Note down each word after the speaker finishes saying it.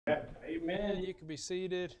Amen. You can be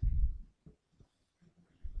seated.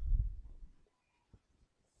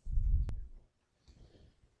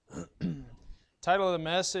 Title of the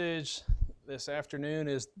message this afternoon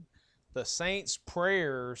is The Saints'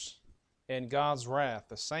 Prayers and God's Wrath.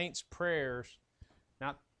 The Saints' prayers,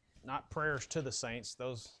 not prayers to the saints.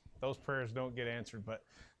 Those prayers don't get answered, but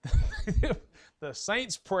the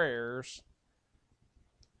saints' prayers,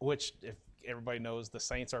 which if everybody knows, the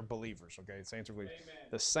saints are believers. Okay, the saints are believers. Amen.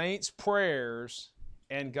 The saints' prayers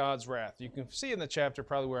and God's wrath. You can see in the chapter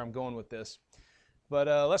probably where I'm going with this, but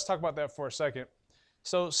let's talk about that for a second.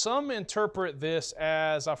 So some interpret this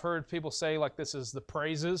as, I've heard people say, like, this is the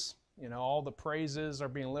praises. You know, all the praises are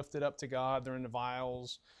being lifted up to God. They're in the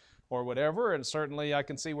vials or whatever. And certainly I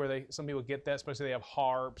can see where some people get that, especially they have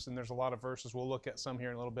harps. And there's a lot of verses we'll look at some here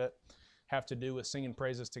in a little bit have to do with singing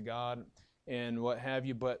praises to God and what have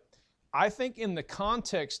you. But I think in the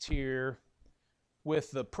context here with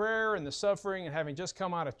the prayer and the suffering and having just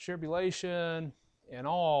come out of tribulation and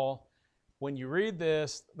all, when you read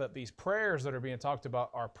this, that these prayers that are being talked about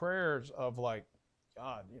are prayers of like,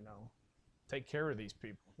 God, take care of these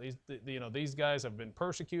people. These guys have been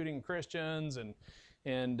persecuting Christians,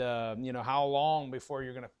 and how long before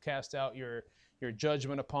you're going to cast out your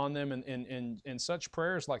judgment upon them, and such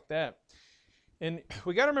prayers like that. And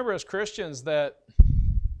we got to remember as Christians that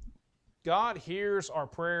God hears our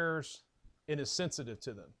prayers and is sensitive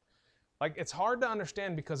to them. Like, it's hard to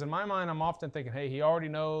understand because in my mind, I'm often thinking, hey, he already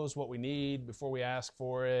knows what we need before we ask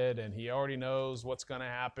for it, and he already knows what's going to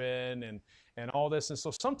happen and all this. And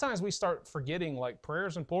so sometimes we start forgetting, like, prayer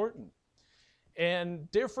is important.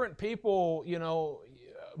 And different people,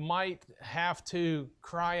 might have to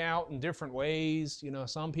cry out in different ways.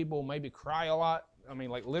 Some people maybe cry a lot. I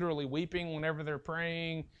mean, like literally weeping whenever they're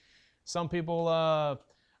praying. Some people,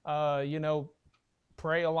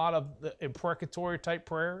 pray a lot of the imprecatory type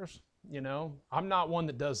prayers. I'm not one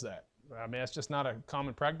that does that. I mean, that's just not a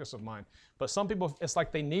common practice of mine. But some people, it's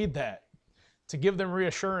like they need that to give them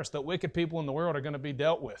reassurance that wicked people in the world are going to be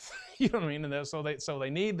dealt with. You know what I mean? And so they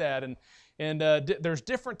need that. And there's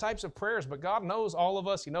different types of prayers, but God knows all of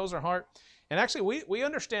us. He knows our heart. And actually, we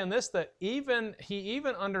understand this, that He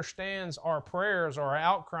even understands our prayers or our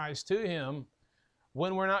outcries to Him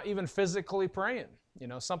when we're not even physically praying.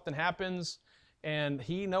 Something happens, and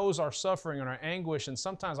He knows our suffering and our anguish, and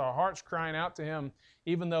sometimes our heart's crying out to Him,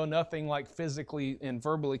 even though nothing like physically and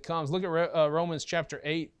verbally comes. Look at Romans chapter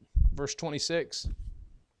 8, verse 26.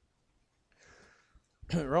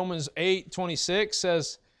 Romans 8:26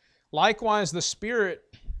 says, "Likewise the Spirit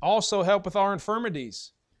also helpeth our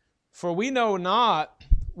infirmities. For we know not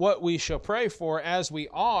what we shall pray for as we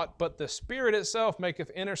ought, but the Spirit itself maketh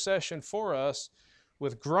intercession for us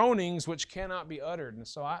with groanings which cannot be uttered." And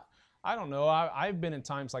so I don't know. I've been in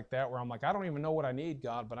times like that where I'm like, I don't even know what I need,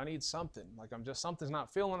 God, but I need something. Like something's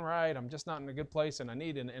not feeling right. I'm just not in a good place, and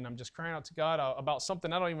and I'm just crying out to God about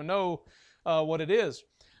something I don't even know what it is.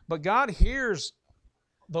 But God hears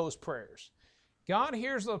those prayers. God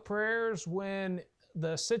hears the prayers when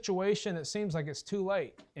the situation, it seems like it's too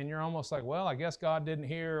late, and you're almost like, well, I guess God didn't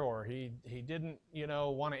hear, or he didn't,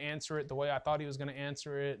 want to answer it the way I thought He was going to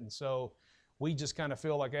answer it, and so we just kind of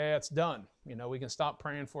feel like, hey, it's done. We can stop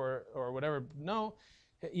praying for it or whatever. No,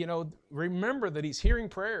 remember that He's hearing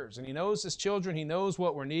prayers, and He knows His children. He knows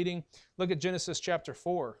what we're needing. Look at Genesis chapter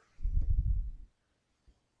 4.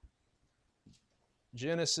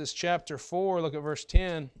 Genesis chapter 4, look at verse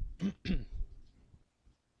 10.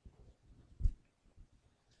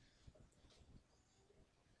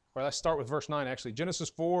 Or let's start with verse 9, actually. Genesis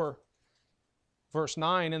 4, verse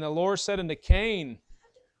 9. "And the Lord said unto Cain,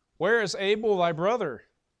 Where is Abel thy brother?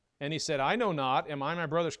 And he said, I know not. Am I my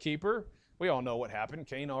brother's keeper?" We all know what happened.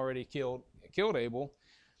 Cain already killed Abel.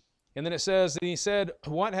 And then it says, and he said,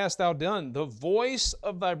 What hast thou done? The voice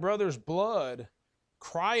of thy brother's blood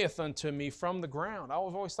crieth unto me from the ground. I've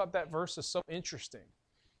always thought that verse is so interesting.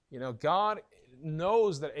 God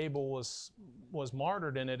knows that Abel was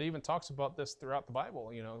martyred, and it even talks about this throughout the Bible.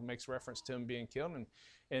 It makes reference to him being killed.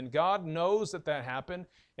 And God knows that happened,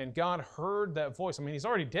 and God heard that voice. I mean, he's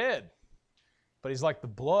already dead, but he's like, the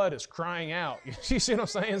blood is crying out. You see what I'm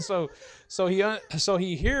saying? So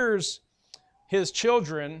he hears His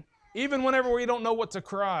children, even whenever we don't know what to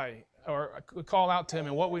cry or call out to Him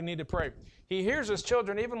and what we need to pray. He hears His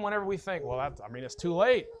children even whenever we think, well, it's too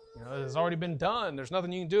late. It's already been done. There's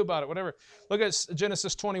nothing you can do about it, whatever. Look at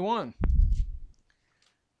Genesis 21.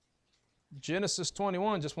 Genesis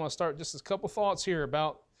 21, just want to start just a couple thoughts here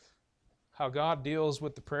about how God deals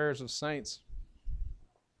with the prayers of saints.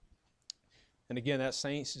 And again, that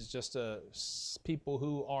saints is just people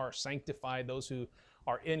who are sanctified, those who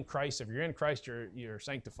are in Christ. If you're in Christ, you're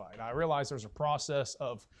sanctified. I realize there's a process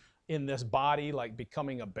of in this body, like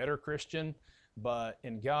becoming a better Christian, but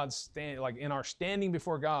in God's like in our standing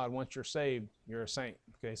before God, once you're saved, you're a saint.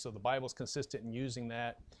 Okay, so the Bible's consistent in using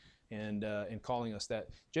that and in calling us that.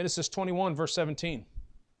 Genesis 21, verse 17.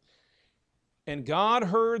 And God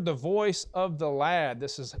heard the voice of the lad.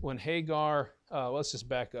 This is when Hagar, let's just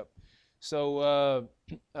back up. So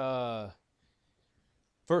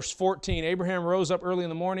verse 14, Abraham rose up early in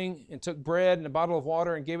the morning and took bread and a bottle of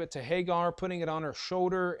water and gave it to Hagar, putting it on her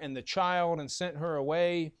shoulder and the child, and sent her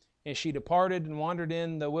away. And she departed and wandered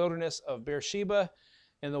in the wilderness of Beersheba,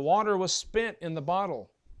 and the water was spent in the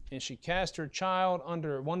bottle. And she cast her child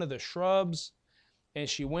under one of the shrubs, and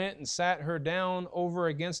she went and sat her down over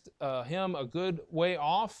against him a good way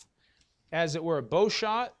off, as it were a bow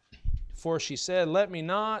shot. For she said, let me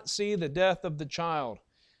not see the death of the child.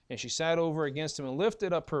 And she sat over against him and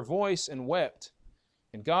lifted up her voice and wept.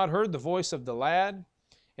 And God heard the voice of the lad.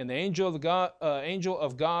 And the angel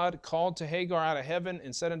of God called to Hagar out of heaven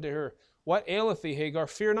and said unto her, what aileth thee, Hagar?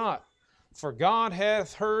 Fear not, for God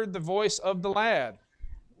hath heard the voice of the lad,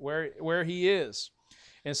 where he is.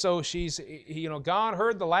 And so God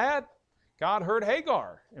heard the lad, God heard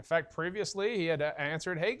Hagar. In fact, previously he had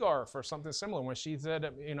answered Hagar for something similar when she said,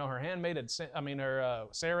 her handmaid had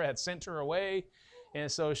Sarah had sent her away,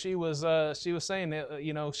 and so she was saying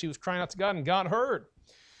that, she was crying out to God, and God heard.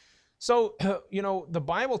 So the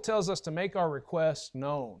Bible tells us to make our requests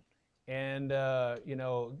known, and I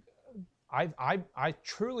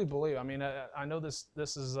truly believe. I mean, I know this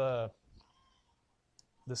is.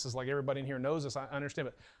 This is like everybody in here knows this, I understand,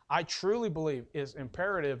 but I truly believe it's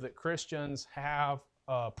imperative that Christians have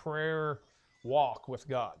a prayer walk with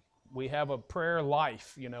God. We have a prayer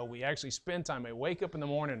life. We actually spend time. We wake up in the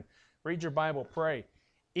morning, read your Bible, pray.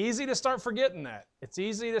 Easy to start forgetting that. It's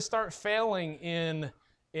easy to start failing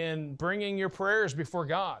in bringing your prayers before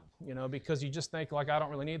God, because you just think, like, I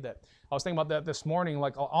don't really need that. I was thinking about that this morning.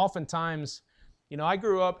 Like, oftentimes, I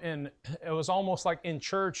grew up it was almost like in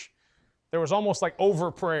church, there was almost like over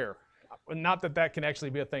prayer. Not that can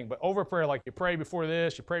actually be a thing, but over prayer, like you pray before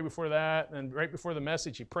this, you pray before that, and right before the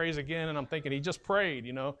message, he prays again, and I'm thinking he just prayed,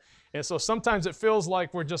 And so sometimes it feels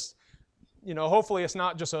like we're just, hopefully it's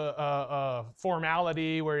not just a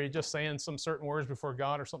formality where you're just saying some certain words before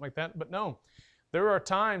God or something like that, but no. There are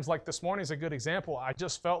times, like this morning is a good example. I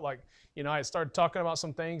just felt like, I started talking about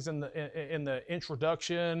some things in the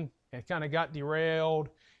introduction and kind of got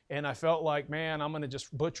derailed. And I felt like, man, I'm going to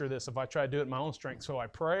just butcher this if I try to do it in my own strength. So I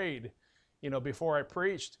prayed, before I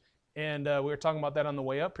preached. And we were talking about that on the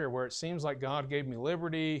way up here, where it seems like God gave me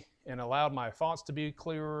liberty and allowed my thoughts to be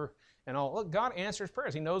clearer and all. Look, God answers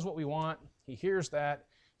prayers. He knows what we want. He hears that.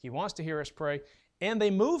 He wants to hear us pray. And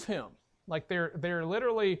they move him. Like they're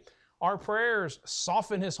literally, our prayers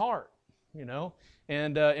soften his heart,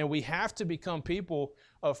 and we have to become people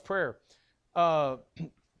of prayer.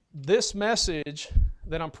 This message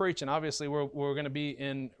that I'm preaching, obviously we're going to be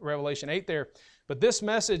in Revelation 8 there, but this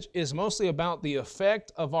message is mostly about the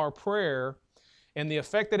effect of our prayer and the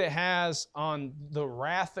effect that it has on the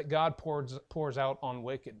wrath that God pours out on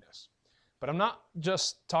wickedness. But I'm not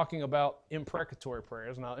just talking about imprecatory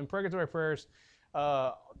prayers. Now, imprecatory prayers,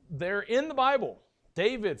 they're in the Bible.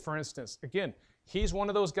 David, for instance, again, he's one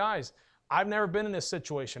of those guys. I've never been in this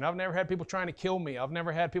situation. I've never had people trying to kill me. I've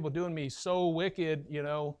never had people doing me so wicked,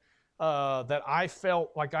 that I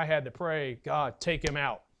felt like I had to pray, God, take him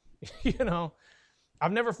out.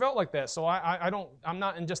 I've never felt like that. So I'm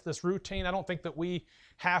not in just this routine. I don't think that we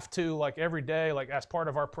have to, like every day, like as part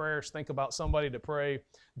of our prayers, think about somebody to pray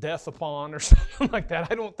death upon or something like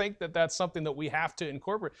that. I don't think that that's something that we have to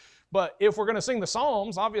incorporate. But if we're going to sing the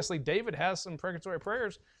Psalms, obviously David has some imprecatory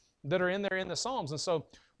prayers that are in there in the Psalms. And so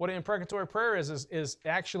what an imprecatory prayer is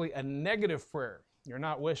actually a negative prayer. You're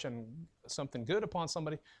not wishing something good upon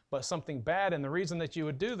somebody, but something bad. And the reason that you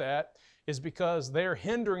would do that is because they're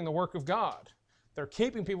hindering the work of God. They're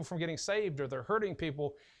keeping people from getting saved, or they're hurting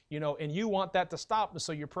people, and you want that to stop,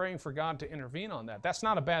 so you're praying for God to intervene on that. That's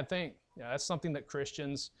not a bad thing. That's something that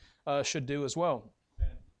Christians should do as well.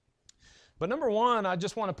 But number one, I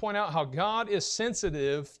just want to point out how God is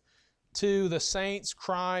sensitive to the saints'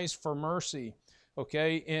 cries for mercy.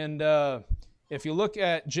 Okay, and if you look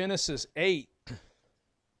at Genesis 8,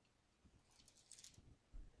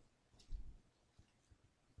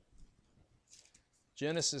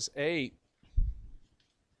 Genesis 8,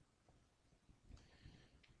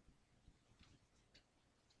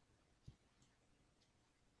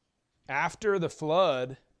 after the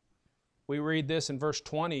flood, we read this in verse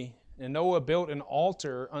 20, and Noah built an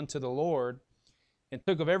altar unto the Lord, and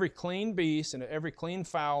took of every clean beast and of every clean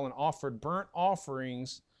fowl and offered burnt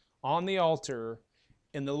offerings on the altar.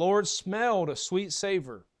 And the Lord smelled a sweet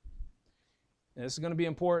savor. And this is going to be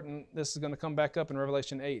important. This is going to come back up in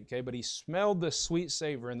Revelation 8, okay? But he smelled the sweet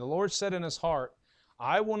savor. And the Lord said in his heart,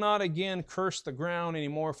 I will not again curse the ground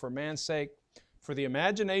anymore for man's sake, for the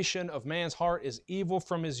imagination of man's heart is evil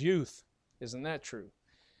from his youth. Isn't that true?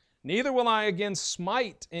 Neither will I again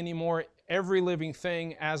smite anymore every living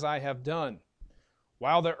thing as I have done.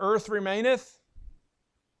 While the earth remaineth,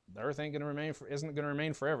 the earth isn't going to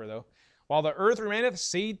remain forever though. While the earth remaineth,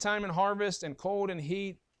 seed time and harvest, and cold and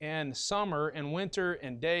heat, and summer and winter,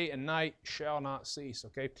 and day and night shall not cease.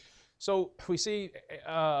 Okay, so we see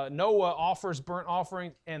Noah offers burnt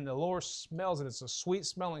offering, and the Lord smells it. It's a sweet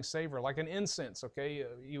smelling savor, like an incense. Okay,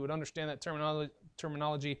 you would understand that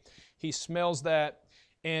terminology. He smells that,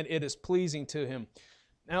 and it is pleasing to him.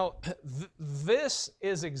 Now, this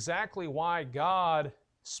is exactly why God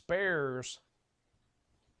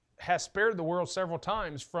has spared the world several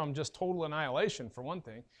times from just total annihilation, for one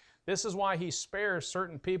thing. This is why he spares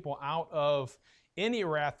certain people out of any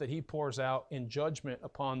wrath that he pours out in judgment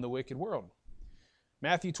upon the wicked world.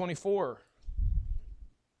 Matthew 24.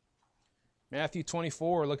 Matthew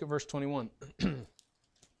 24, look at verse 21.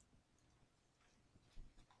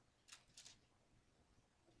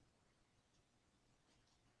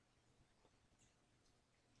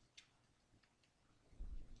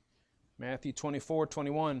 Matthew 24,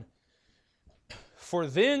 21. For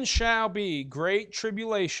then shall be great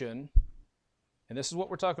tribulation, and this is what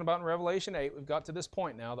we're talking about in Revelation 8. We've got to this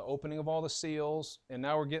point now, the opening of all the seals, and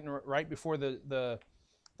now we're getting right before the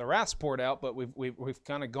wrath's poured out, but we've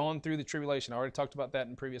kind of gone through the tribulation. I already talked about that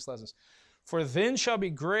in previous lessons. For then shall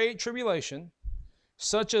be great tribulation,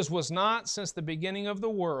 such as was not since the beginning of the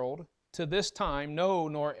world to this time, no,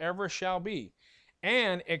 nor ever shall be.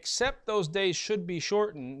 And except those days should be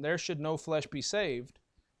shortened, there should no flesh be saved.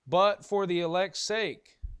 But for the elect's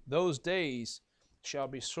sake, those days shall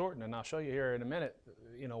be shortened. And I'll show you here in a minute,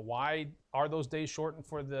 why are those days shortened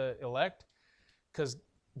for the elect? Because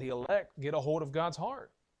the elect get a hold of God's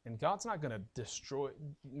heart. And God's not going to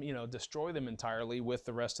destroy them entirely with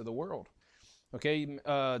the rest of the world. Okay,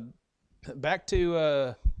 back to,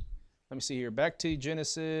 let me see here, back to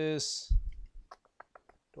Genesis.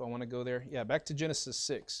 Do I want to go there? Yeah, back to Genesis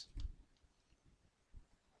 6.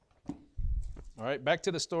 All right, back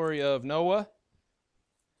to the story of Noah.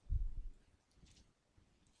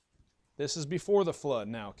 This is before the flood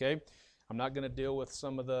now, okay? I'm not going to deal with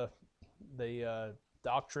some of the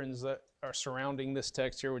doctrines that are surrounding this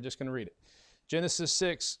text here. We're just going to read it. Genesis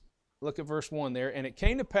 6, look at verse 1 there. And it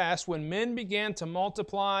came to pass when men began to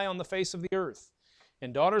multiply on the face of the earth,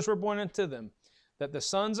 and daughters were born unto them, that the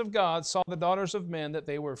sons of God saw the daughters of men that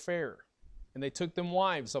they were fair, and they took them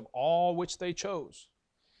wives of all which they chose.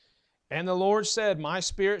 And the Lord said, My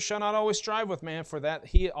spirit shall not always strive with man, for that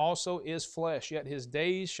he also is flesh, yet his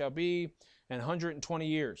days shall be 120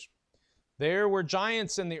 years. There were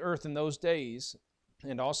giants in the earth in those days,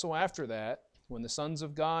 and also after that, when the sons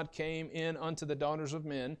of God came in unto the daughters of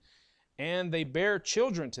men, and they bare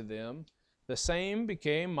children to them, the same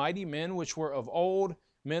became mighty men which were of old,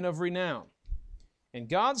 men of renown. And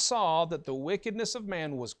God saw that the wickedness of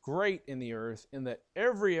man was great in the earth, and that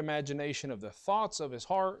every imagination of the thoughts of his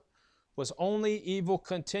heart was only evil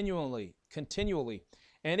continually.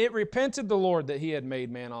 And it repented the Lord that he had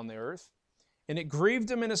made man on the earth, and it grieved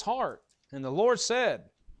him in his heart. And the Lord said,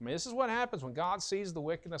 this is what happens when God sees the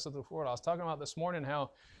wickedness of the world. I was talking about this morning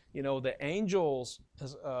how, the angels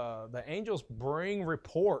bring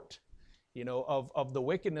report, of the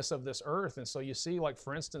wickedness of this earth. And so you see, like,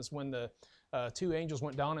 for instance, when the two angels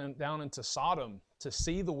went down into Sodom to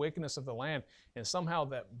see the wickedness of the land, and somehow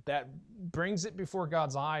that brings it before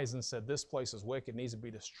God's eyes and said, this place is wicked, needs to be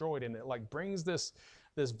destroyed. And it brings this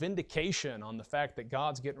vindication on the fact that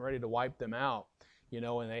God's getting ready to wipe them out,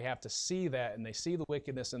 and they have to see that, and they see the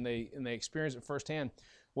wickedness, and they experience it firsthand.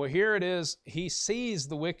 Well, here it is. He sees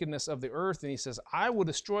the wickedness of the earth, and he says, I will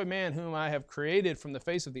destroy man whom I have created from the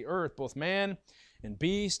face of the earth, both man and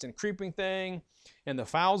beast and creeping thing, and the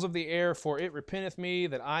fowls of the air, for it repenteth me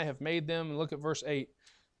that I have made them. And look at verse 8.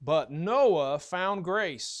 But Noah found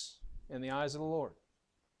grace in the eyes of the Lord.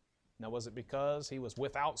 Now, was it because he was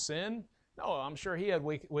without sin? No, I'm sure he had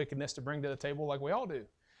wickedness to bring to the table like we all do.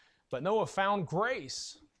 But Noah found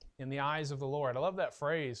grace in the eyes of the Lord. I love that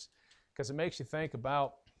phrase because it makes you think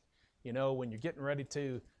about, when you're getting ready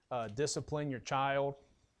to discipline your child,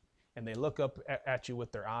 and they look up at you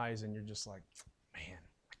with their eyes, and you're just like, man,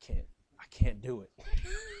 I can't do it,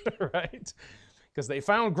 right? because they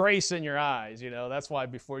found grace in your eyes. That's why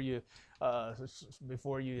before you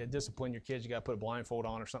discipline your kids, you got to put a blindfold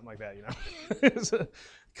on or something like that.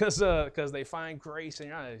 Because they find grace in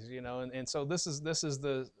your eyes. And so this is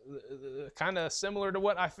the kind of similar to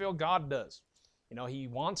what I feel God does.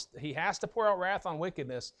 He has to pour out wrath on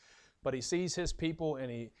wickedness, but he sees his people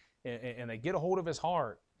and they get a hold of his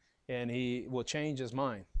heart, and he will change his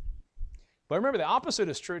mind. But remember, the opposite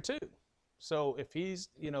is true too. So if he's,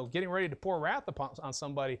 getting ready to pour wrath on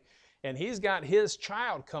somebody, and he's got his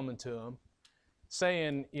child coming to him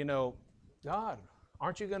saying, God,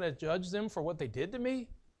 aren't you going to judge them for what they did to me?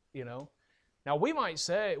 Now we might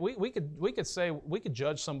say, we could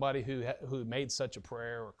judge somebody who made such a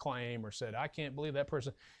prayer or claim or said, I can't believe that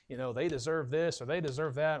person, they deserve this or they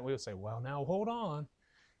deserve that. And we would say, well, now hold on.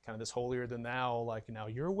 Kind of this holier than thou, like, now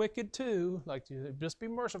you're wicked too. Like, just be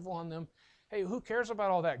merciful on them. Hey, who cares about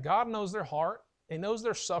all that? God knows their heart. He knows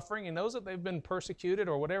their suffering. He knows that they've been persecuted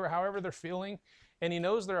or whatever, however they're feeling. And he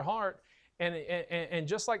knows their heart. And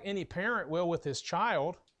just like any parent will with his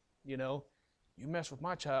child, you mess with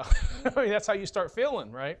my child. I mean, that's how you start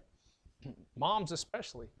feeling, right? Moms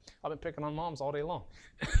especially. I've been picking on moms all day long.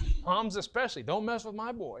 Moms especially. Don't mess with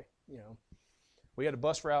my boy. We had a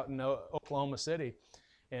bus route in Oklahoma City,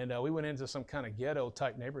 and we went into some kind of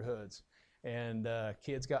ghetto-type neighborhoods, and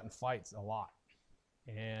kids got in fights a lot.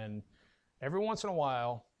 And every once in a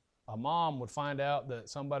while, a mom would find out that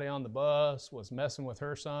somebody on the bus was messing with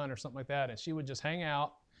her son or something like that, and she would just hang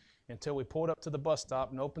out until we pulled up to the bus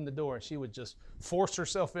stop and opened the door, and she would just force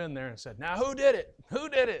herself in there and said, now who did it? Who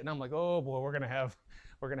did it? And I'm like, oh boy, we're gonna have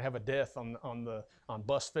a death on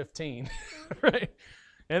bus 15, right?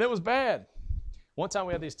 And it was bad. One time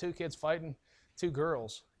we had these two kids fighting, two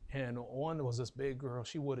girls, and one was this big girl.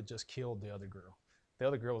 She would have just killed the other girl. The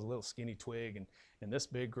other girl was a little skinny twig, and this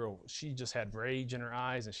big girl, she just had rage in her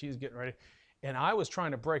eyes, and she was getting ready. And I was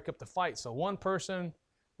trying to break up the fight. So one person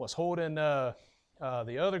was holding the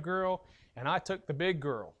other girl, and I took the big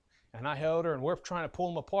girl, and I held her, and we're trying to pull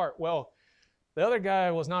them apart. Well, the other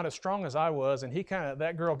guy was not as strong as I was, and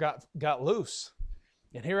that girl got loose.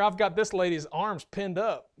 And here I've got this lady's arms pinned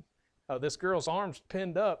up. This girl's arms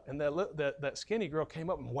pinned up, and that skinny girl came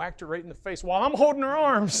up and whacked her right in the face while I'm holding her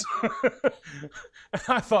arms.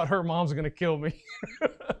 I thought her mom's going to kill me.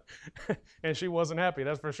 And she wasn't happy,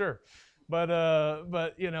 that's for sure. But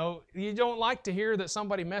you don't like to hear that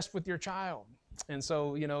somebody messed with your child. And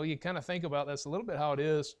so, you kind of think about that's a little bit how it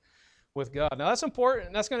is with God. Now, that's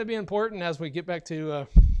important. That's going to be important as we get back to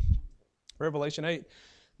Revelation 8.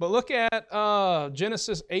 But look at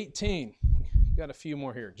Genesis 18. Got a few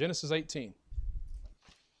more here. Genesis 18.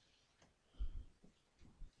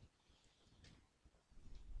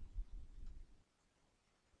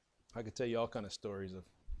 I could tell you all kind of stories of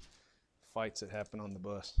fights that happen on the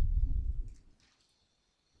bus.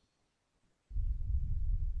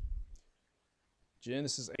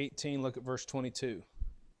 Genesis 18, look at verse 22.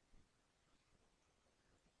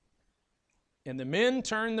 And the men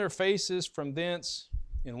turned their faces from thence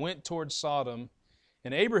and went toward Sodom,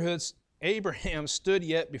 and Abraham stood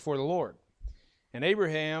yet before the Lord. And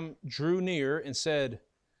Abraham drew near and said,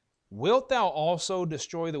 Wilt thou also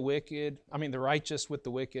destroy the righteous with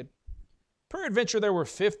the wicked? Peradventure there were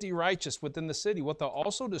 50 righteous within the city. Wilt thou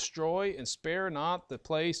also destroy and spare not the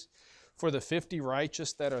place for the 50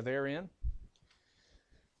 righteous that are therein?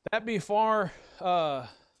 That be far, That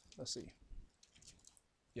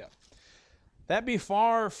be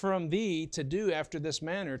far from thee to do after this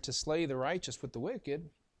manner, to slay the righteous with the wicked,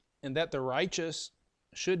 and that the righteous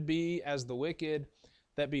should be as the wicked.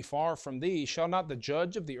 That be far from thee. Shall not the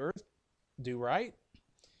judge of the earth do right?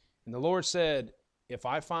 And the Lord said, If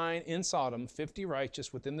I find in Sodom 50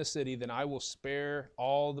 righteous within the city, then I will spare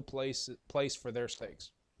all the place for their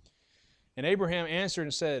sakes. And Abraham answered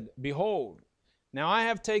and said, Behold, now I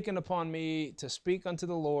have taken upon me to speak unto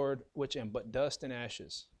the Lord, which am but dust and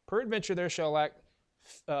ashes. Peradventure there shall lack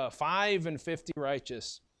 55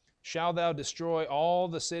 righteous. Shall thou destroy all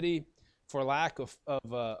the city for lack of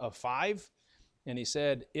 5? And he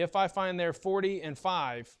said, If I find there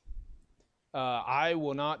 45, I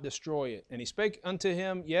will not destroy it. And he spake unto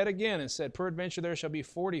him yet again and said, Peradventure there shall be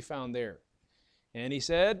 40 found there. And he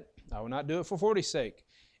said, I will not do it for 40's sake.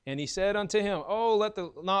 And he said unto him, Oh, let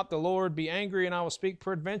not the Lord be angry, and I will speak.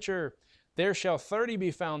 Peradventure there shall 30 be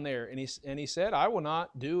found there. And he said, I will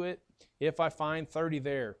not do it if I find 30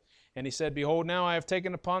 there. And he said, Behold, now I have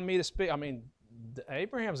taken upon me to speak. I mean,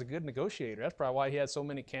 Abraham's a good negotiator. That's probably why he had so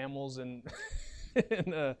many camels and,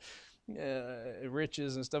 and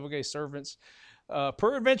riches and stuff. Okay, servants.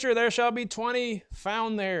 Peradventure there shall be 20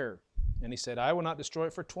 found there. And he said, I will not destroy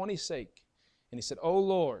it for 20's sake. And he said, O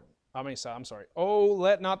Lord, I'm sorry. Oh,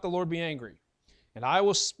 let not the Lord be angry, and I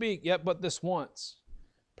will speak yet but this once.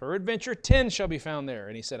 Peradventure 10 shall be found there.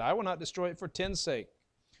 And he said, I will not destroy it for 10's sake.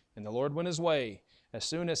 And the Lord went his way as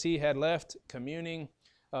soon as he had left communing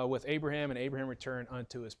with Abraham, and Abraham returned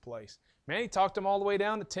unto his place. Man, he talked him all the way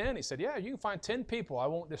down to 10. He said, yeah, you can find 10 people. I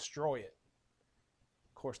won't destroy it.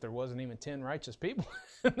 Of course, there wasn't even 10 righteous people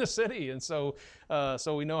in the city. And so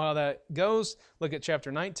we know how that goes. Look at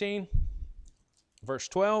chapter 19, verse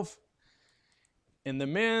 12. And the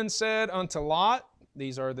men said unto Lot,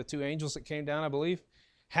 these are the two angels that came down, I believe,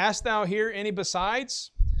 hast thou here any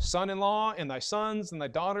besides, son-in-law, and thy sons, and thy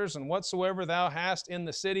daughters, and whatsoever thou hast in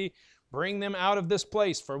the city, bring them out of this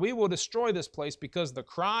place, for we will destroy this place, because the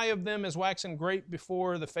cry of them is waxen great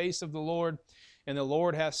before the face of the Lord, and the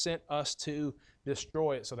Lord hath sent us to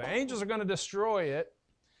destroy it. So the angels are going to destroy it,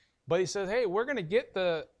 but he says, hey, we're going to get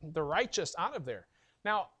the righteous out of there.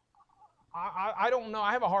 Now, I don't know.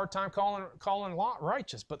 I have a hard time calling Lot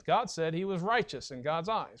righteous, but God said he was righteous in God's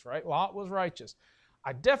eyes, right? Lot was righteous.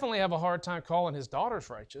 I definitely have a hard time calling his daughters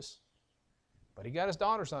righteous, but he got his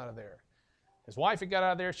daughters out of there. His wife, he got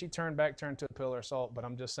out of there. She turned to a pillar of salt. But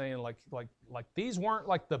I'm just saying, like these weren't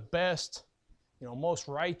like the best, most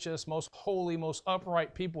righteous, most holy, most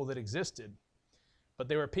upright people that existed. But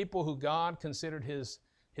they were people who God considered his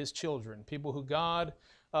children, people who God,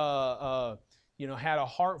 had a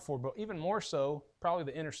heart for. But even more so, probably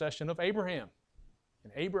the intercession of Abraham.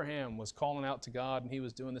 And Abraham was calling out to God, and he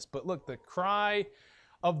was doing this. But look, the cry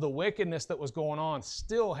of the wickedness that was going on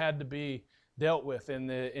still had to be dealt with. And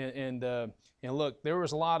look, there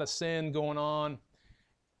was a lot of sin going on.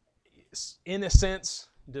 Innocence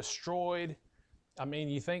destroyed. I mean,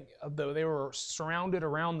 you think they were surrounded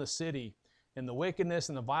around the city, and the wickedness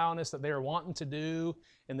and the vileness that they were wanting to do,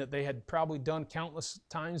 and that they had probably done countless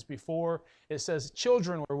times before. It says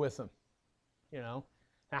children were with them, Now,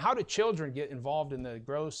 how did children get involved in the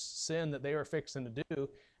gross sin that they were fixing to do,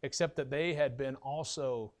 except that they had been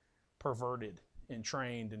also perverted and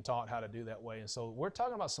trained and taught how to do that way? And so we're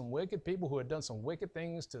talking about some wicked people who had done some wicked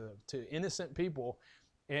things to innocent people,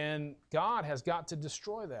 and God has got to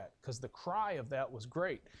destroy that, because the cry of that was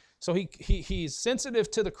great. So he's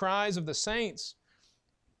sensitive to the cries of the saints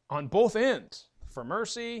on both ends for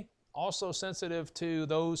mercy, also sensitive to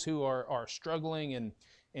those who are struggling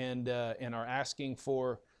and are asking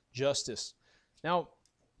for justice. Now,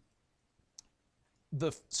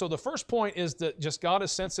 so the first point is that just God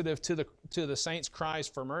is sensitive to the saints' cries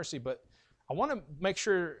for mercy. But I want to make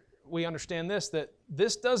sure we understand that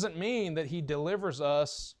this doesn't mean that he delivers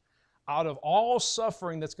us out of all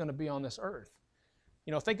suffering that's going to be on this earth.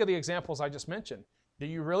 Think of the examples I just mentioned. Do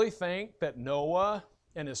you really think that Noah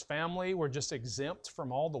and his family were just exempt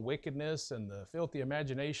from all the wickedness and the filthy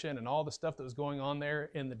imagination and all the stuff that was going on there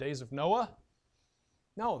in the days of Noah?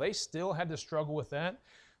 No, they still had to struggle with that.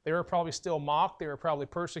 They were probably still mocked. They were probably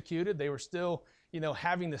persecuted. They were still,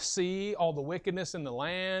 having to see all the wickedness in the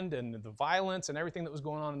land and the violence and everything that was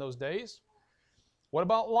going on in those days. What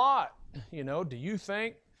about Lot? Do you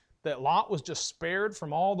think that Lot was just spared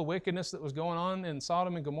from all the wickedness that was going on in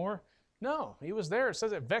Sodom and Gomorrah? No, he was there. It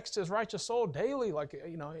says it vexed his righteous soul daily.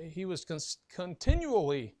 He was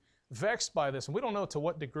continually vexed by this. And we don't know to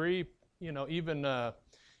what degree, even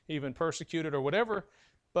persecuted or whatever.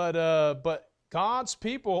 But God's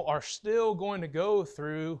people are still going to go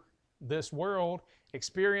through this world,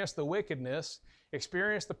 experience the wickedness,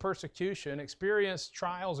 experience the persecution, experience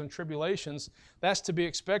trials and tribulations. That's to be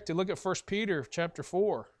expected. Look at 1 Peter chapter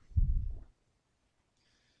 4.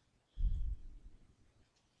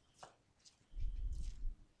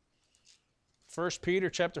 1 Peter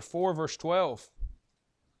chapter 4, verse 12.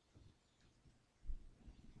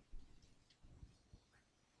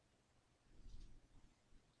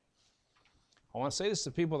 I want to say this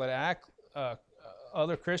to people that act,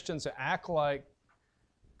 other Christians that act like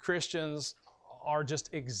Christians are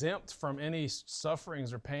just exempt from any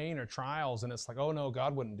sufferings or pain or trials. And it's like, oh no,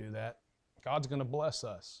 God wouldn't do that. God's going to bless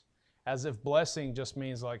us. As if blessing just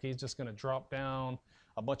means like he's just going to drop down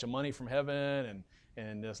a bunch of money from heaven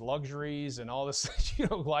and this luxuries and all this,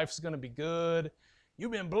 life's going to be good.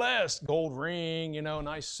 You've been blessed. Gold ring,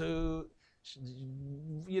 nice suit.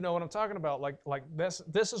 You know what I'm talking about? Like this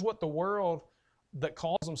is what the world that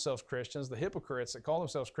calls themselves Christians, the hypocrites that call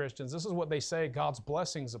themselves Christians, this is what they say, God's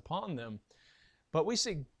blessings upon them. But we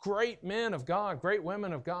see great men of God, great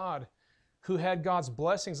women of God who had God's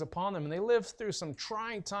blessings upon them, and they lived through some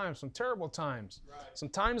trying times, some terrible times, some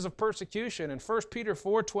times of persecution. And 1 Peter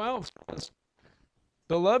 4:12 says,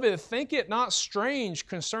 Beloved, think it not strange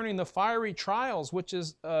concerning the fiery trials which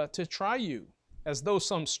is to try you, as though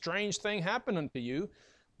some strange thing happened unto you,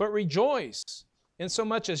 but rejoice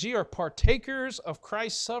insomuch as ye are partakers of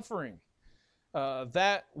Christ's suffering,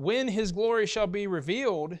 that when his glory shall be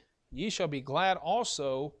revealed, ye shall be glad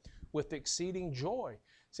also with exceeding joy.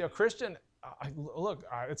 See, a Christian,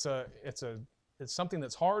 it's something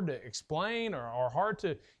that's hard to explain or hard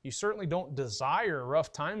to, you certainly don't desire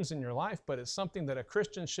rough times in your life, but it's something that a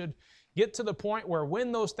Christian should get to the point where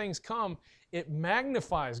when those things come, it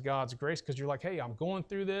magnifies God's grace, because you're like, hey, I'm going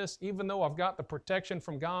through this, even though I've got the protection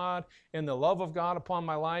from God and the love of God upon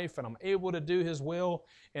my life, and I'm able to do His will,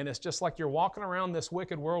 and it's just like you're walking around this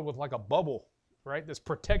wicked world with like a bubble, right, that's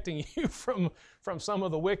protecting you from some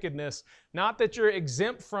of the wickedness. Not that you're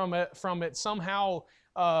exempt from it somehow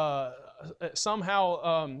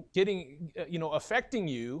getting, affecting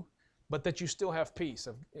you, but that you still have peace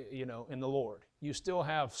in the Lord. You still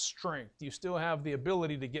have strength. You still have the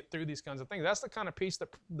ability to get through these kinds of things. That's the kind of peace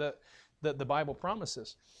that the Bible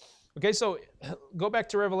promises. Okay, so go back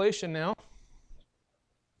to Revelation now.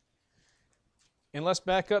 And let's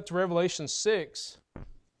back up to Revelation 6.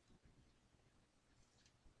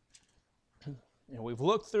 And we've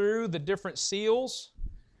looked through the different seals,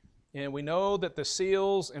 and we know that the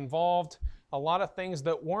seals involved a lot of things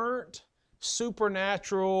that weren't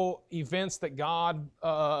supernatural events that God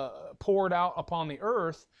poured out upon the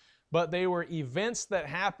earth, but they were events that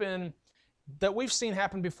happened, that we've seen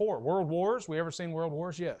happen before. World wars, we ever seen world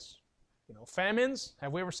wars? Yes. Famines,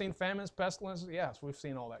 have we ever seen famines, pestilences? Yes, we've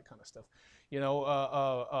seen all that kind of stuff.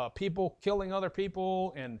 People killing other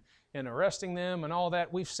people and arresting them and all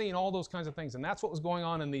that. We've seen all those kinds of things, and that's what was going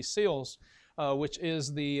on in these seals, which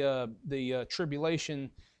is the tribulation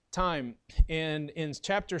time. And in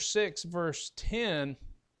chapter 6, verse 10,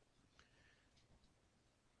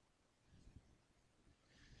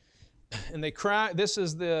 and they cry. This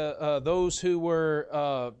is those who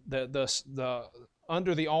were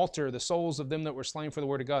under the altar, the souls of them that were slain for the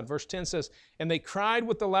word of God. Verse 10 says, and they cried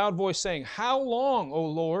with a loud voice, saying, how long, O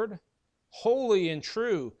Lord, holy and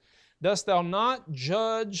true, dost thou not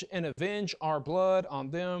judge and avenge our blood on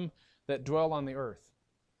them that dwell on the earth?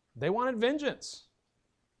 They wanted vengeance.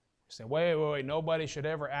 Say, wait, nobody should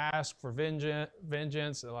ever ask for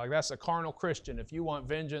vengeance. Like, that's a carnal Christian. If you want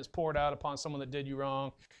vengeance poured out upon someone that did you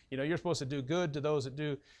wrong, you're supposed to do good to those that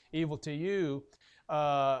do evil to you.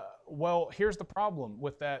 Well, here's the problem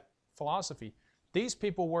with that philosophy. These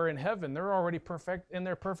people were in heaven. They're already perfect in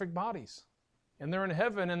their perfect bodies. And they're in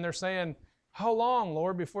heaven, and they're saying, how long,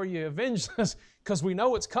 Lord, before you avenge us? Because we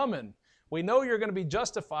know it's coming. We know you're going to be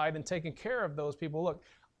justified in taking care of those people. Look,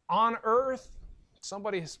 on earth,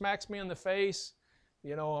 somebody smacks me in the face,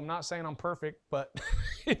 I'm not saying I'm perfect, but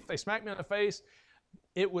if they smack me in the face,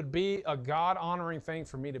 it would be a God-honoring thing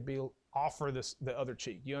for me to offer the other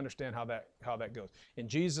cheek. You understand how that goes. And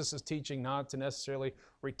Jesus is teaching not to necessarily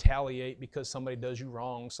retaliate because somebody does you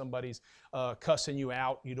wrong, somebody's cussing you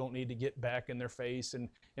out. You don't need to get back in their face and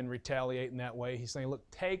retaliate in that way. He's saying, look,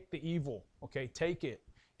 take the evil, okay? Take it,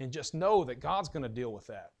 and just know that God's going to deal with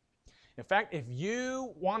that. In fact, if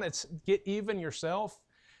you want to get even yourself,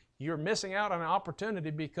 you're missing out on an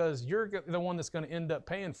opportunity, because you're the one that's going to end up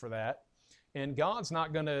paying for that. And God's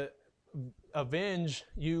not going to avenge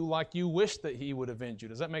you like you wish that He would avenge you.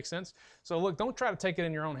 Does that make sense? So look, don't try to take it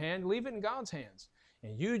in your own hand. Leave it in God's hands.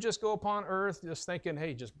 And you just go upon earth just thinking,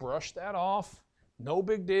 hey, just brush that off. No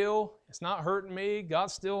big deal. It's not hurting me.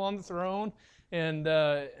 God's still on the throne. And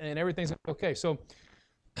everything's okay. So,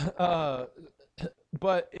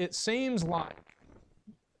 but it seems like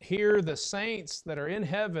here the saints that are in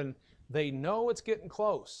heaven, they know it's getting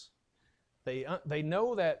close. They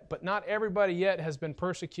know that, but not everybody yet has been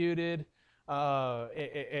persecuted,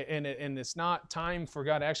 and it's not time for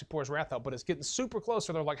God to actually pour His wrath out, but it's getting super close.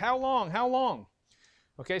 So they're like, how long? How long?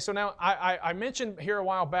 Okay, so now I mentioned here a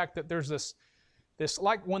while back that there's this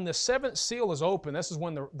like when the seventh seal is open, this is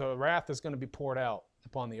when the wrath is going to be poured out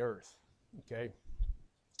upon the earth. Okay,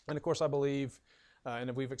 and of course I believe,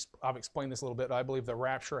 and I've explained this a little bit, I believe the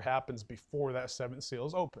rapture happens before that seventh seal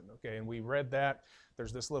is open. Okay, and we read that.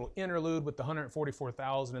 There's this little interlude with the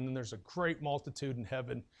 144,000, and then there's a great multitude in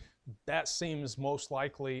heaven. That seems most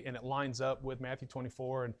likely, and it lines up with Matthew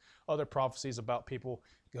 24 and other prophecies about people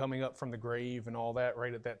coming up from the grave and all that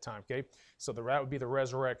right at that time. Okay, so that would be the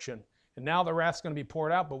resurrection. And now the wrath's going to be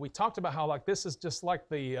poured out, but we talked about how like this is just like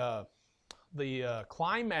the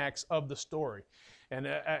climax of the story.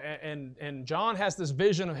 And John has this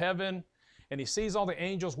vision of heaven, and he sees all the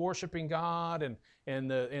angels worshiping God and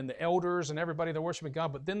the elders and everybody they're worshiping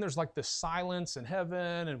God. But then there's like this silence in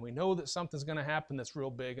heaven, and we know that something's going to happen that's real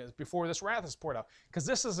big. And it's before this wrath is poured out, because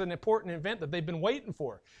this is an important event that they've been waiting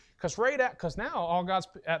for. Because now all God's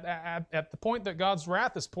at the point that God's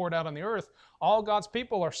wrath is poured out on the earth, all God's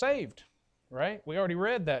people are saved. right? We already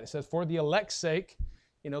read that. It says, for the elect's sake,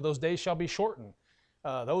 those days shall be shortened.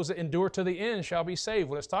 Those that endure to the end shall be saved.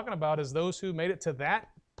 What it's talking about is those who made it to that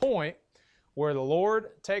point where the Lord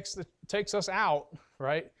takes us out,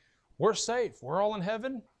 right? We're safe. We're all in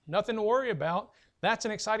heaven. Nothing to worry about. That's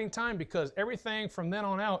an exciting time because everything from then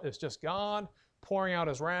on out is just God pouring out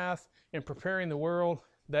His wrath and preparing the world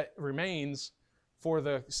that remains for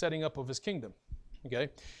the setting up of His kingdom. Okay?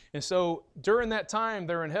 And so during that time,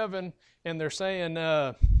 they're in heaven and they're saying,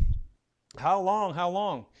 how long? How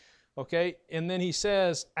long? Okay? And then He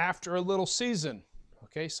says, after a little season.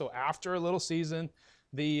 Okay? So after a little season,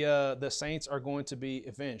 the saints are going to be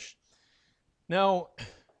avenged. Now,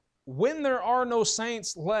 when there are no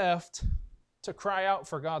saints left to cry out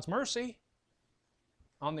for God's mercy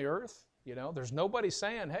on the earth, there's nobody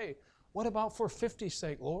saying, hey, what about for 50's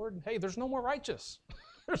sake, Lord? Hey, there's no more righteous.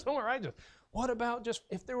 There's no more righteous. What about just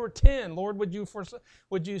if there were 10, Lord, would you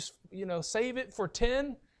save it for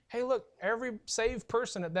 10? Hey, look, every saved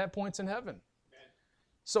person at that point's in heaven.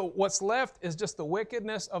 So what's left is just the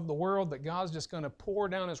wickedness of the world that God's just going to pour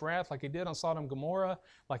down His wrath like He did on Sodom and Gomorrah,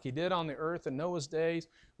 like He did on the earth in Noah's days,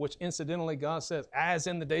 which incidentally God says, as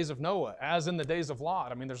in the days of Noah, as in the days of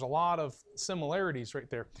Lot. I mean, there's a lot of similarities right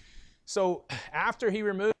there. So after He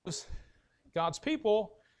removes God's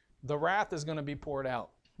people, the wrath is going to be poured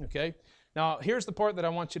out. Okay? Now, here's the part that I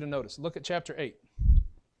want you to notice. Look at chapter 8.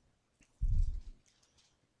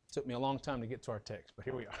 Took me a long time to get to our text, but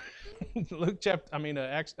here we are.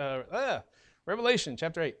 Revelation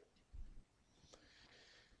chapter 8.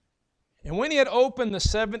 And when He had opened the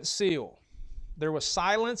seventh seal, there was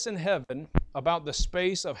silence in heaven about the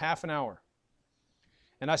space of half an hour.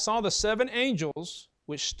 And I saw the 7 angels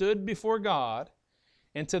which stood before God,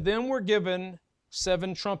 and to them were given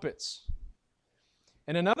 7 trumpets.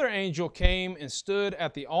 And another angel came and stood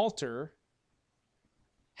at the altar,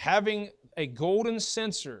 having a golden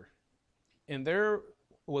censer, and there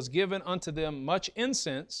was given unto them much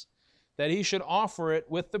incense, that he should offer it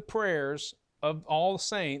with the prayers of all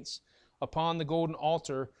saints upon the golden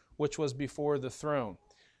altar which was before the throne.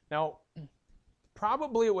 Now,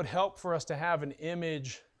 probably it would help for us to have an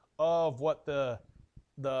image of what the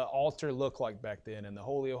altar looked like back then, and the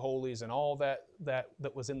Holy of Holies and all that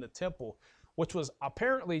was in the temple, which was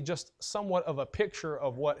apparently just somewhat of a picture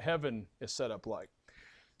of what heaven is set up like.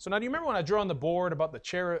 So now, do you remember when I drew on the board about the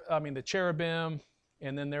cherubim,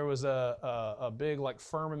 and then there was a big like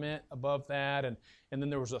firmament above that, and then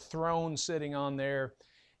there was a throne sitting on there,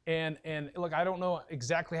 and look, I don't know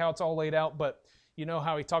exactly how it's all laid out, but you know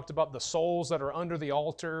how he talked about the souls that are under the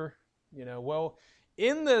altar, well,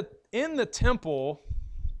 in the temple,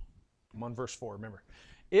 I'm on verse 4, remember,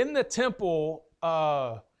 in the temple,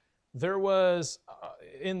 there was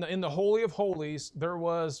in the Holy of Holies, there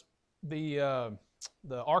was the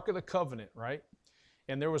Ark of the Covenant, right?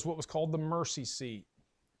 And there was what was called the mercy seat,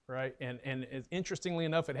 right? And interestingly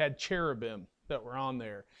enough, it had cherubim that were on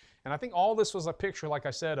there. And I think all this was a picture, like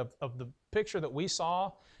I said, of the picture that we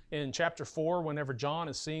saw in chapter 4 whenever John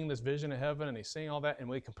is seeing this vision of heaven and he's seeing all that, and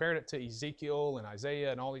we compared it to Ezekiel and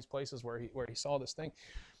Isaiah and all these places where he saw this thing.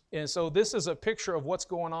 And so this is a picture of what's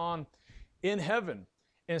going on in heaven.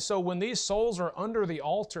 And so when these souls are under the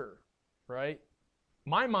altar, right,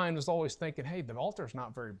 my mind was always thinking, hey, the altar's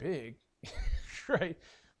not very big, right?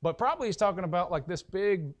 But probably he's talking about like this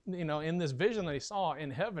big, in this vision that he saw in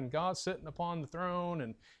heaven, God sitting upon the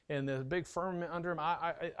throne and the big firmament under him.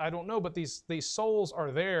 I don't know, but these souls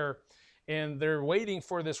are there and they're waiting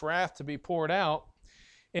for this wrath to be poured out.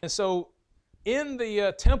 And so in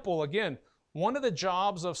the temple, again, one of the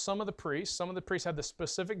jobs of some of the priests had the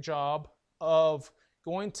specific job of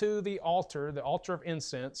going to the altar of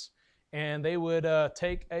incense, and they would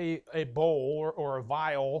take a bowl or a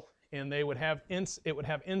vial, and it would have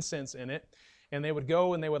incense in it, and they would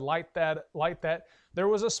go and they would light that. There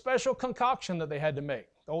was a special concoction that they had to make.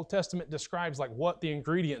 The Old Testament describes like what the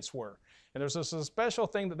ingredients were, and there's a special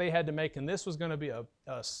thing that they had to make, and this was going to be a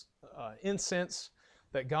incense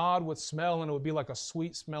that God would smell, and it would be like a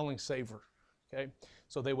sweet smelling savor. Okay,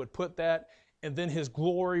 so they would put that, and then His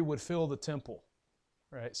glory would fill the temple.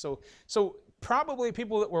 Right, so probably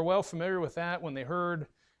people that were well familiar with that, when they heard,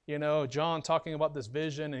 John talking about this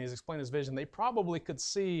vision and he's explaining this vision, they probably could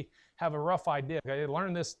have a rough idea.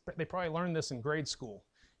 They probably learned this in grade school,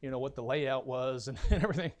 what the layout was and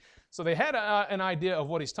everything. So they had an idea of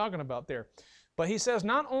what he's talking about there. But he says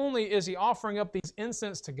not only is he offering up these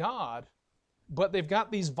incense to God, but they've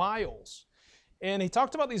got these vials. And he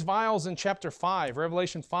talked about these vials in chapter 5,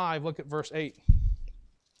 Revelation 5, look at verse 8.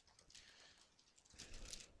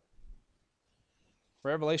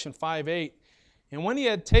 Revelation 5:8, and when he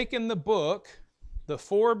had taken the book, the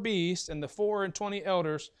 4 beasts and the 24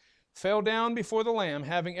 elders fell down before the Lamb,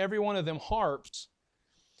 having every one of them harps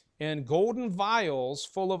and golden vials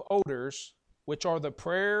full of odors, which are the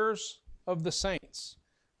prayers of the saints.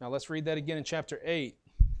 Now let's read that again in chapter 8.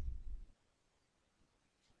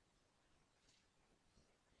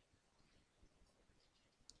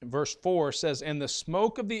 In verse 4 says, "And the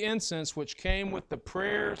smoke of the incense which came with the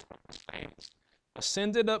prayers of the saints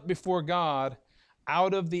ascended up before God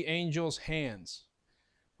out of the angel's hands."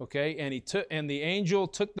 Okay, and the angel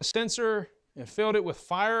took the censer and filled it with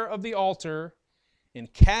fire of the altar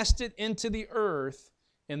and cast it into the earth,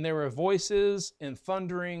 and there were voices and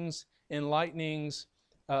thunderings and lightnings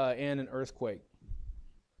and an earthquake.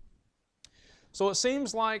 So it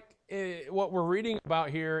seems like what we're reading about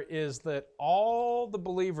here is that all the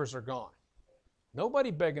believers are gone. Nobody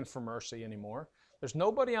begging for mercy anymore. There's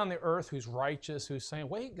nobody on the earth who's righteous, who's saying,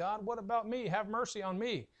 "Wait, God, what about me? Have mercy on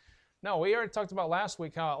me." No, we already talked about last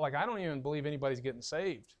week how, I don't even believe anybody's getting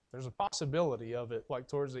saved. There's a possibility of it,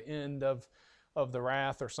 towards the end of the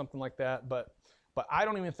wrath or something like that. But I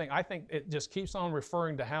don't even think, I think it just keeps on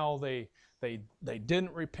referring to how they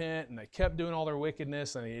didn't repent and they kept doing all their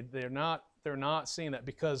wickedness, and they're not seeing that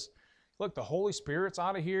because, look, the Holy Spirit's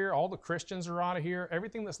out of here. All the Christians are out of here.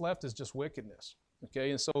 Everything that's left is just wickedness. Okay,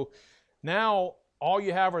 and so now all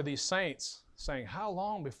you have are these saints saying, "How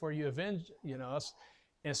long before you avenge us?"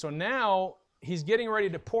 And so now he's getting ready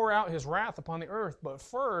to pour out his wrath upon the earth. But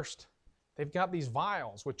first, they've got these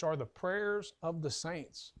vials, which are the prayers of the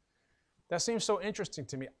saints. That seems so interesting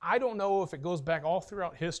to me. I don't know if it goes back all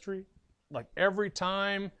throughout history. Every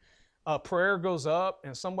time a prayer goes up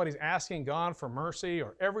and somebody's asking God for mercy,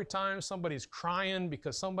 or every time somebody's crying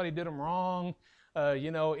because somebody did them wrong,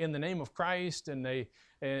 in the name of Christ, and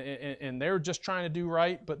they're just trying to do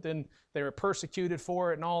right, but then they were persecuted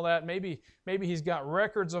for it and all that. Maybe he's got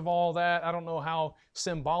records of all that. I don't know how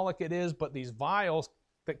symbolic it is, but these vials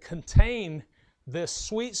that contain this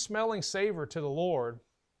sweet-smelling savor to the Lord,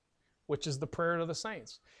 which is the prayer of the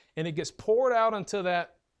saints, and it gets poured out into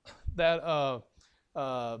that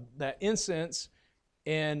incense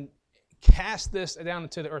and cast this down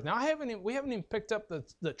into the earth. Now we haven't even picked up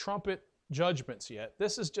the trumpet judgments yet.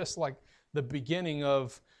 This is just the beginning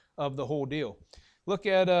of the whole deal. Look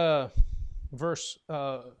at verse.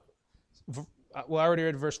 I already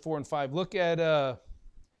read verse 4 and 5. Look at.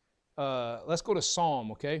 Let's go to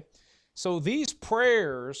Psalm. Okay, so these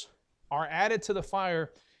prayers are added to the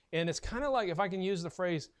fire, and it's kind of like, if I can use the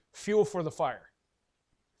phrase, fuel for the fire.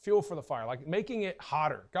 Fuel for the fire, making it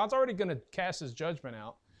hotter. God's already going to cast His judgment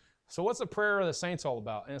out. So what's the prayer of the saints all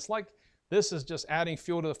about? And it's this is just adding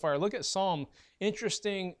fuel to the fire. Look at Psalm.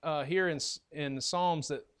 Interesting here in the Psalms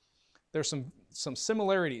that there's some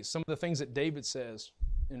similarities, some of the things that David says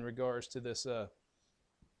in regards to this, the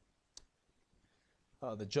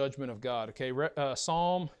judgment of God. Okay,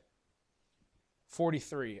 Psalm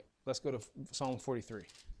 43. Let's go to Psalm 43.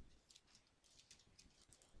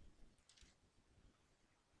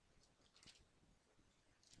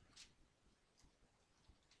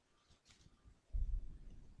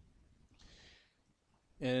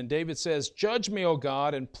 And David says, "Judge me, O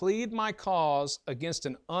God, and plead my cause against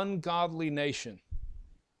an ungodly nation.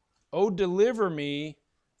 O deliver me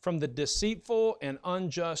from the deceitful and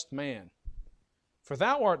unjust man. For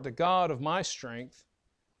thou art the God of my strength.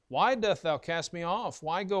 Why doth thou cast me off?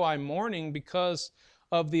 Why go I mourning because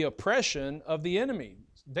of the oppression of the enemy?"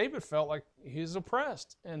 David felt like he's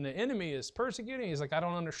oppressed and the enemy is persecuting. He's like, I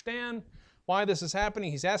don't understand why this is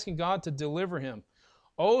happening. He's asking God to deliver him.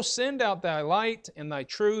 "O send out thy light and thy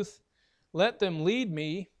truth. Let them lead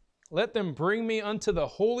me. Let them bring me unto the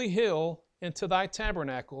holy hill, into thy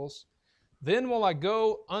tabernacles. Then will I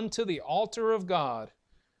go unto the altar of God,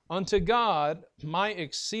 unto God my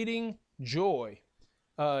exceeding joy.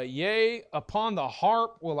 Yea, upon the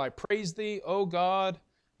harp will I praise thee, O God,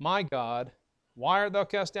 my God. Why art thou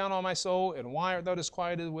cast down on my soul, and why art thou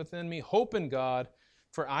disquieted within me? Hope in God,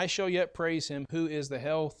 for I shall yet praise Him, who is the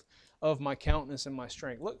health of my countenance and my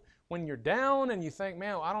strength." Look, when you're down and you think,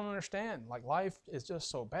 man, I don't understand. Life is just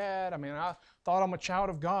so bad. I thought I'm a child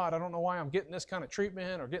of God. I don't know why I'm getting this kind of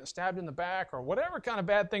treatment or getting stabbed in the back or whatever kind of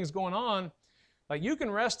bad thing's going on. You can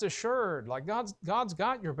rest assured, God's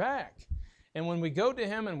got your back. And when we go to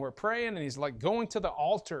Him and we're praying and He's going to the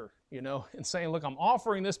altar, and saying, look, I'm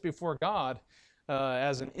offering this before God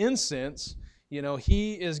as an incense,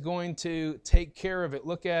 He is going to take care of it.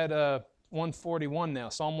 Look at 141 now,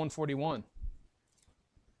 Psalm 141.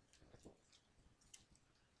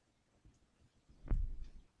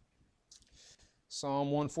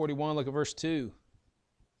 Psalm 141, look at verse 2.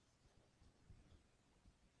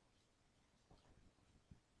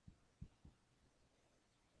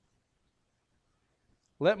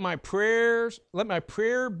 Let my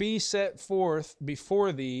prayer be set forth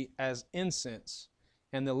before thee as incense,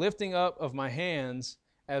 and the lifting up of my hands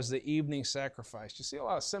as the evening sacrifice. You see a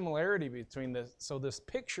lot of similarity between this. So this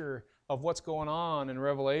picture of what's going on in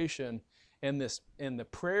Revelation and the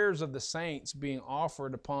prayers of the saints being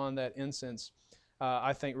offered upon that incense,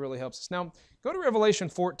 I think really helps us. Now, go to Revelation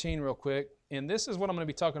 14 real quick, and this is what I'm going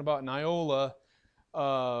to be talking about in Iola,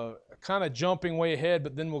 kind of jumping way ahead,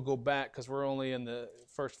 but then we'll go back because we're only in the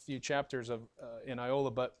first few chapters of in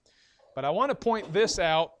Iola. But I want to point this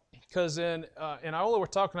out because in Iola we're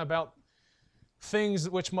talking about things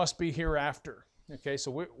which must be hereafter. Okay,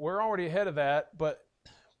 so we're already ahead of that, but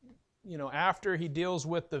after he deals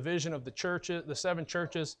with the vision of the churches, the 7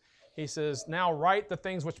 churches, he says, now write the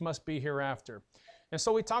things which must be hereafter. And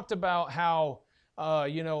so we talked about how,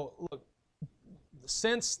 look,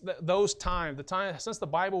 since those times, since the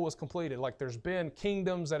Bible was completed, like there's been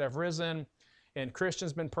kingdoms that have risen and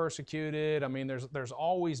Christians been persecuted. I mean, there's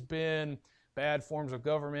always been bad forms of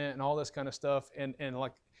government and all this kind of stuff. And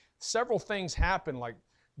like several things happen, like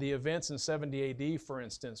the events in 70 AD, for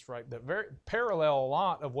instance, right? That very parallel a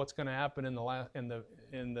lot of what's going to happen in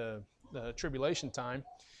the tribulation time.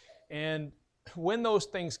 And when those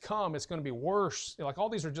things come, it's going to be worse. Like all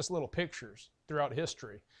these are just little pictures throughout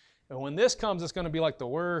history. And when this comes, it's going to be like the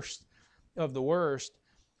worst of the worst.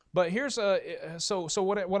 But here's so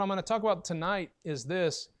what I'm going to talk about tonight is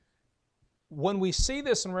this. When we see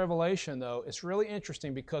this in Revelation, though, it's really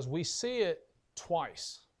interesting because we see it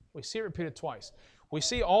twice. We see it repeated twice. We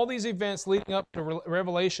see all these events leading up to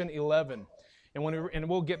Revelation 11. And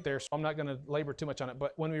we'll get there, so I'm not going to labor too much on it.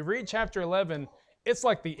 But when we read chapter 11, it's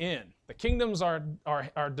like the end. The kingdoms are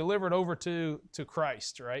delivered over to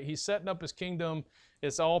Christ, right? He's setting up his kingdom.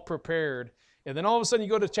 It's all prepared. And then all of a sudden you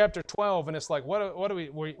go to chapter 12, and it's like,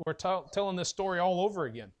 we're telling this story all over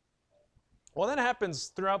again. Well, that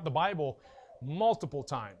happens throughout the Bible multiple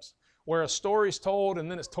times, where a story's told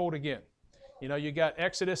and then it's told again. You got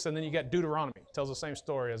Exodus and then you got Deuteronomy. It tells the same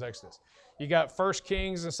story as Exodus. You got 1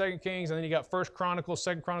 Kings and 2 Kings, and then you got 1 Chronicles,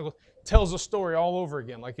 2 Chronicles. Tells the story all over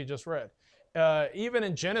again, like you just read. Even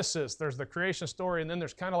in Genesis, there's the creation story, and then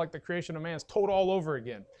there's kind of like the creation of man. It's told all over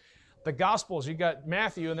again. The Gospels, you got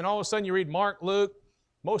Matthew, and then all of a sudden you read Mark, Luke,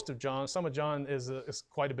 most of John. Some of John is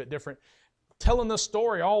quite a bit different. Telling the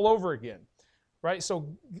story all over again. Right?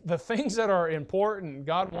 So the things that are important,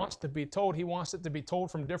 God wants to be told. He wants it to be told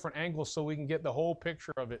from different angles so we can get the whole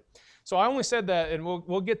picture of it. So I only said that, and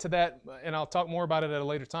we'll get to that, and I'll talk more about it at a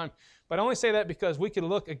later time. But I only say that because we could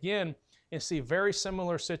look again and see very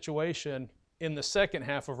similar situation in the second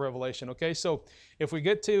half of Revelation. Okay, so if we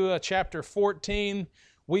get to chapter 14,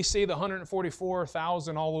 we see the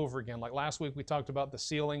 144,000 all over again. Like last week we talked about the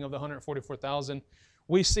sealing of the 144,000.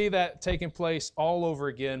 We see that taking place all over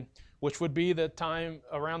again, which would be the time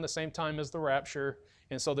around the same time as the rapture.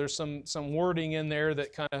 And so there's some wording in there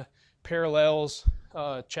that kind of parallels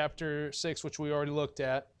chapter 6, which we already looked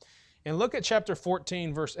at. And look at chapter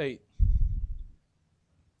 14, verse 8.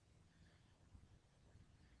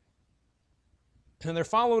 And there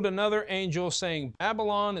followed another angel saying,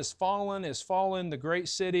 Babylon is fallen, the great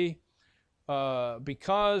city,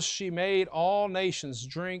 because she made all nations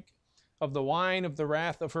drink of the wine of the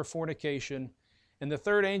wrath of her fornication. And the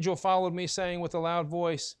third angel followed me, saying with a loud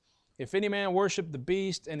voice, If any man worship the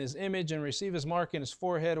beast and his image and receive his mark in his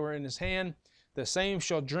forehead or in his hand, the same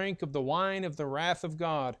shall drink of the wine of the wrath of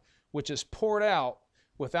God, which is poured out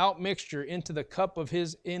without mixture into the cup of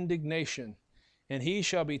his indignation. And he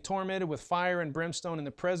shall be tormented with fire and brimstone in the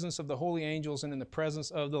presence of the holy angels and in the presence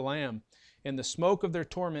of the Lamb. And the smoke of their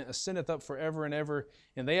torment ascendeth up forever and ever,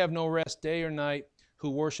 and they have no rest day or night, who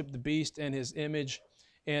worship the beast and his image,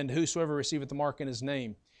 and whosoever receiveth the mark in his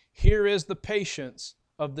name. Here is the patience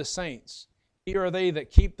of the saints. Here are they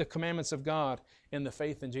that keep the commandments of God and the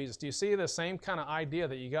faith in Jesus. Do you see the same kind of idea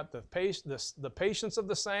that you got the patience of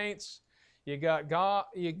the saints? You got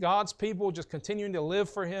God's people just continuing to live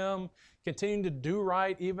for Him, continuing to do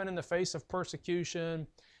right even in the face of persecution.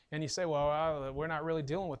 And you say, well, we're not really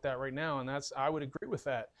dealing with that right now, and I would agree with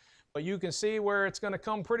that. But you can see where it's going to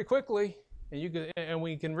come pretty quickly. And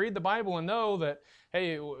we can read the Bible and know that,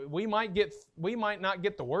 hey, we might not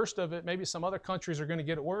get the worst of it. Maybe some other countries are going to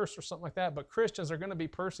get it worse or something like that. But Christians are going to be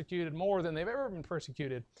persecuted more than they've ever been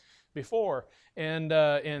persecuted before. And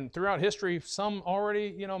throughout history,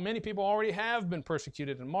 many people already have been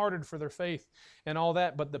persecuted and martyred for their faith and all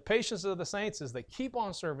that. But the patience of the saints is they keep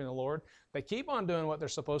on serving the Lord. They keep on doing what they're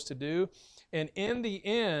supposed to do. And in the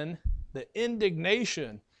end, the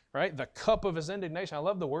indignation, right? The cup of his indignation. I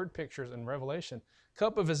love the word pictures in Revelation.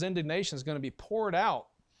 Cup of his indignation is going to be poured out,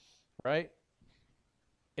 right?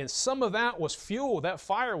 And some of that was fueled, that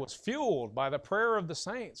fire was fueled by the prayer of the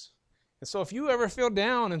saints. And so if you ever feel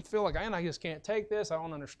down and feel like, man, I just can't take this, I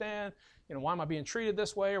don't understand, why am I being treated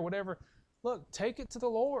this way or whatever, look, take it to the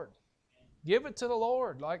Lord. Give it to the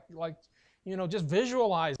Lord. Just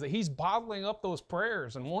visualize that He's bottling up those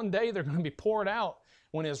prayers, and one day they're going to be poured out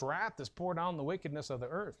when His wrath is poured out on the wickedness of the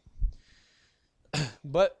earth.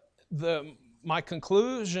 But my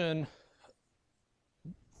conclusion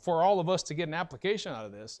for all of us to get an application out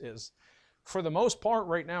of this is, for the most part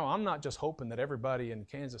right now, I'm not just hoping that everybody in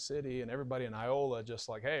Kansas City and everybody in Iola just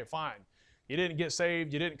like, hey, fine, you didn't get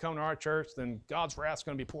saved, you didn't come to our church, then God's wrath's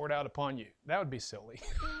going to be poured out upon you. That would be silly,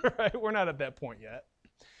 right? We're not at that point yet.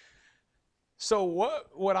 So what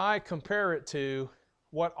would I compare it to,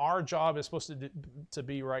 what our job is supposed to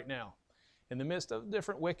be right now? In the midst of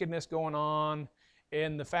different wickedness going on,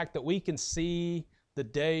 and the fact that we can see the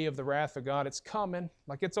day of the wrath of God, it's coming,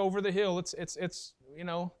 like it's over the hill. It's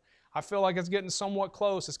I feel like it's getting somewhat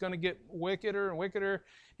close. It's going to get wickeder and wickeder,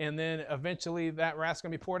 and then eventually that wrath's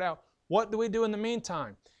going to be poured out. What do we do in the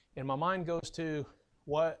meantime? And my mind goes to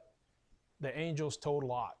what the angels told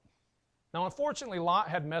Lot. Now, unfortunately, Lot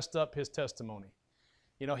had messed up his testimony.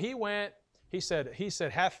 He went, he said,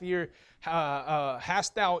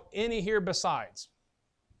 hast thou any here besides?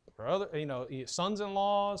 Brother,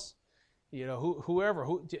 sons-in-laws, whoever,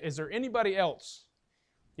 is there anybody else?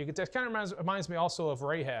 That kind of reminds me also of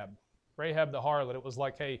Rahab the harlot. It was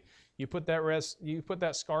like, hey, you put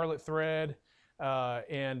that scarlet thread,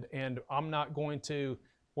 and we're not going to,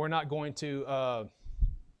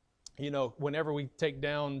 whenever we take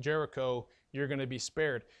down Jericho, you're going to be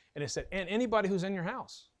spared. And it said, and anybody who's in your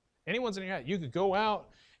house, anyone's in your house, you could go out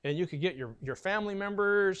and you could get your family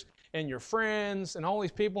members and your friends and all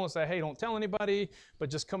these people and say, hey, don't tell anybody, but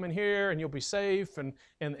just come in here and you'll be safe and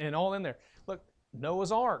all in there. Look,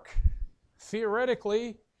 Noah's Ark,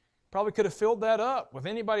 theoretically, probably could have filled that up with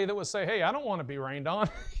anybody that would say, hey, I don't want to be rained on.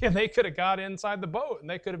 And they could have got inside the boat and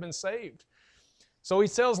they could have been saved. So he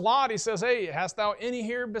tells Lot, he says, hey, hast thou any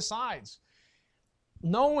here besides?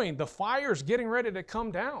 Knowing the fire's getting ready to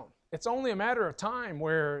come down. It's only a matter of time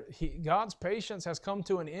where God's patience has come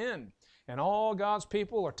to an end. And all God's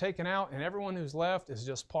people are taken out, and everyone who's left is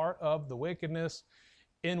just part of the wickedness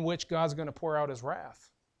in which God's going to pour out His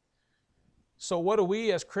wrath. So what do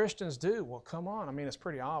we as Christians do? Well, come on. It's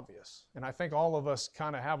pretty obvious. And I think all of us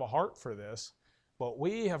kind of have a heart for this. But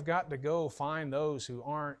we have got to go find those who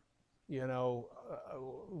aren't, they're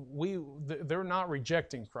not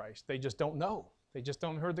rejecting Christ. They just don't know. They just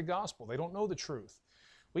don't hear the gospel. They don't know the truth.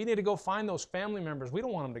 We need to go find those family members. We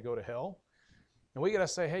don't want them to go to hell. And we got to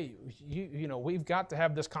say, hey, we've got to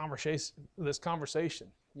have this conversation.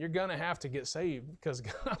 You're going to have to get saved because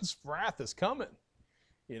God's wrath is coming.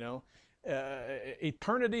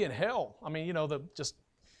 Eternity in hell. Just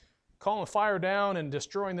calling fire down and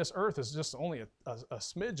destroying this earth is just only a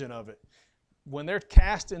smidgen of it. When they're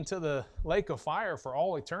cast into the lake of fire for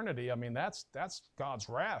all eternity, that's God's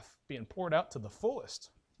wrath being poured out to the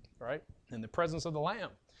fullest, right? In the presence of the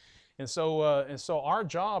Lamb. And so our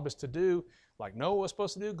job is to do like Noah was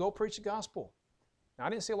supposed to do, go preach the gospel. Now,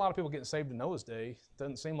 I didn't see a lot of people getting saved in Noah's day.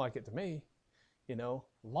 Doesn't seem like it to me.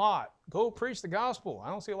 Lot, go preach the gospel.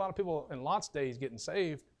 I don't see a lot of people in Lot's days getting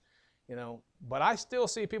saved, but I still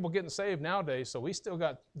see people getting saved nowadays. So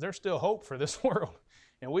there's still hope for this world.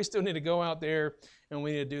 And we still need to go out there and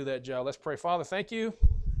we need to do that job. Let's pray. Father, thank you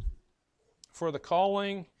for the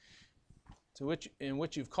calling in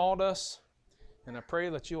which you've called us. And I pray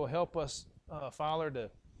that you will help us, Father,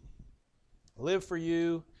 to live for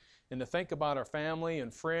you and to think about our family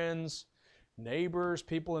and friends, neighbors,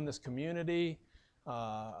 people in this community,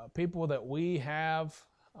 people that we have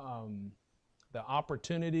the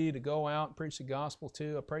opportunity to go out and preach the gospel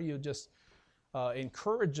to. I pray you just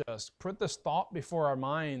encourage us, put this thought before our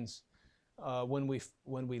minds when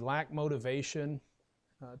we lack motivation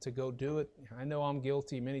to go do it. I know I'm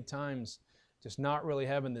guilty many times, just not really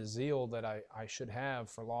having the zeal that I should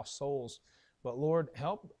have for lost souls. But Lord,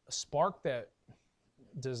 help spark that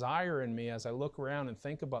desire in me as I look around and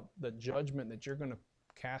think about the judgment that you're going to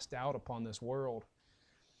cast out upon this world.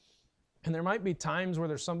 And there might be times where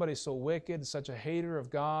there's somebody so wicked, such a hater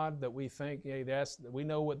of God, that we think, hey, we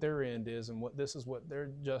know what their end is and this is what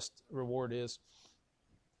their just reward is.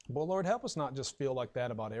 But Lord, help us not just feel like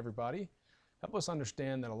that about everybody. Help us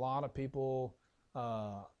understand that a lot of people,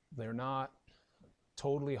 they're not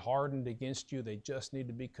totally hardened against you. They just need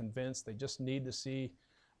to be convinced. They just need to see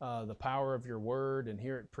the power of your word and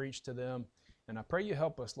hear it preached to them. And I pray you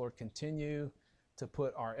help us, Lord, continue to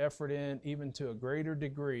put our effort in, even to a greater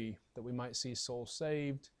degree, that we might see souls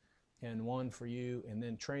saved and won for you, and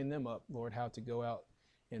then train them up, Lord, how to go out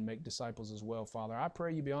and make disciples as well, Father. I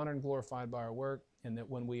pray you be honored and glorified by our work, and that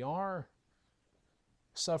when we are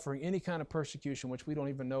suffering any kind of persecution, which we don't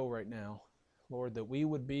even know right now, Lord, that we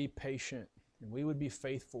would be patient and we would be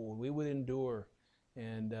faithful and we would endure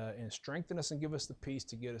and strengthen us and give us the peace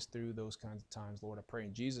to get us through those kinds of times, Lord. I pray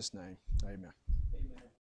in Jesus' name. Amen.